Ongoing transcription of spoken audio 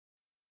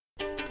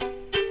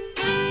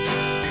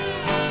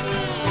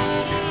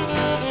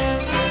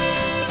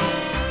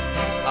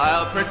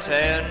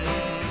pretend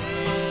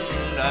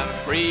I'm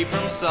free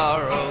from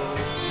sorrow.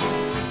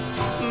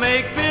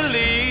 Make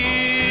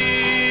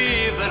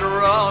believe that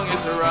wrong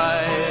is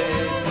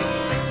right.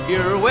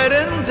 Your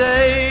wedding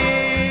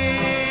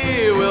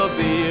day will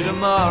be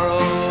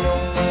tomorrow,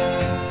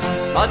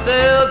 but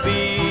there'll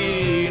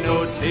be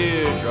no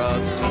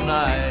teardrops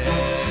tonight.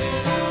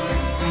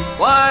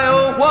 Why,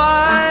 oh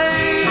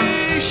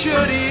why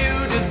should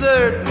you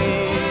desert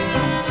me?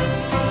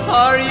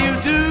 Are you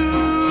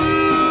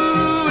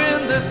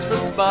doing this for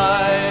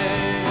spite?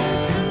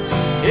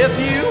 If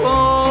you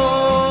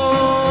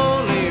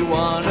only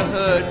want to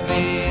hurt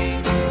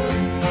me,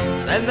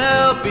 then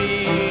there'll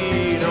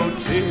be no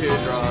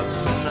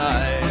teardrops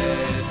tonight.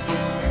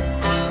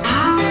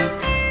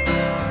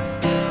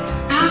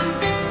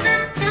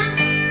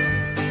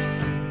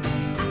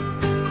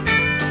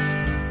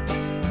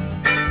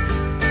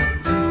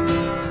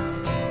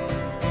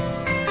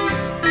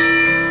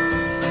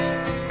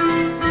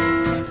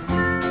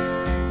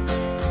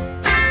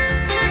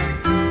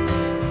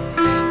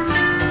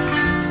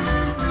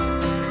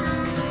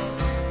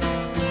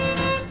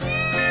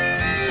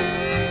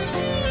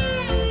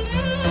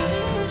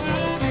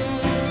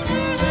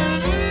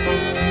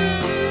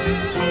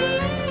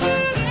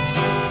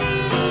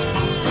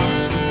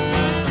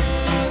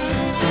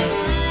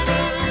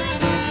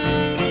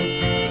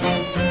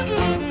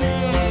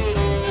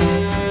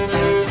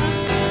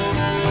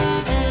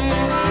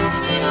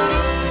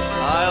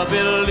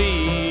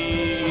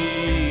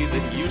 Believe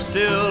that you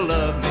still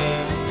love me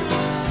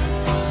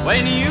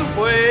when you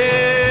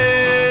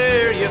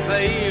wear your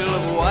veil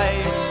of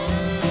white,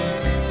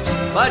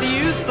 but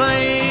you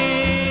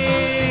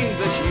think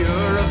that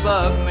you're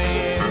above me,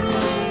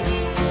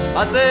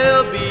 but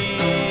there'll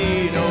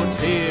be no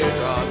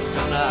teardrops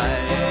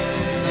tonight.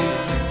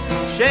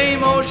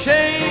 Shame, oh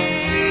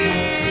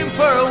shame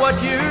for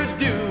what you're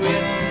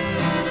doing.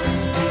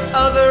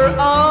 Other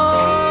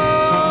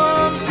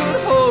arms could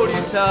hold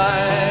you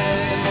tight.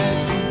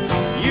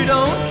 You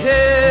don't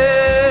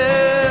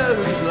care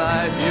whose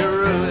life you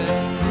ruin,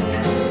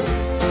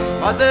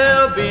 but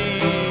there'll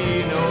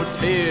be no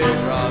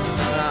teardrops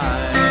tonight.